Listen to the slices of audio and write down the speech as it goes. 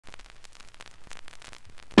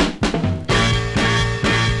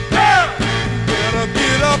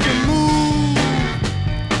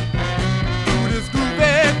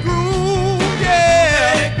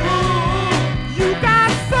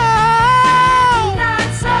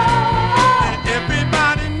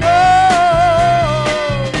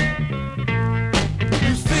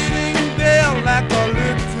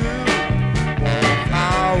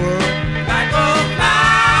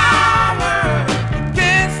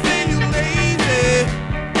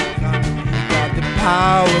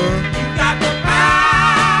power. You got the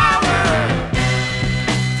power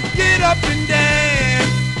To get up and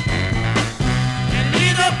dance and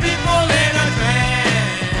lead the people in a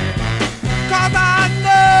trance. 'cause I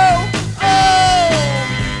know, oh,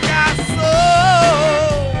 you got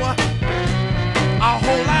soul, a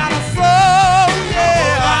whole lot of soul,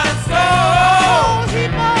 yeah. A lot of soul. Oh,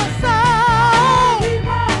 heap of soul, heap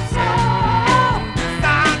of soul. I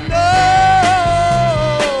know.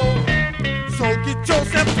 So get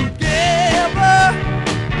yourself together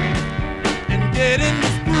and get in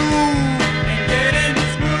this groove. And get in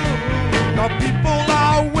this groove. The people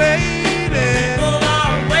are waiting People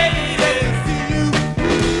are to waiting. see you.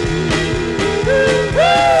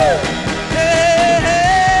 Hey,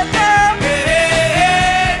 hey, girl. Hey,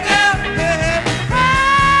 hey, girl. Hey,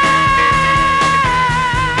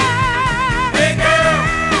 Hey, girl.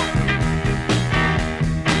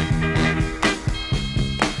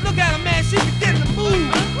 look at her, man. She can get in the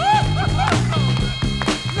mood.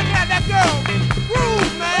 Look at that girl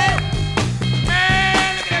groove, man.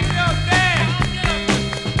 Man, look at that girl dance.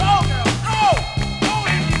 Go, girl, go. Go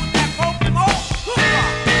and see what that poke. Go. Hook up.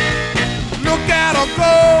 Look at her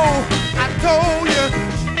go. I told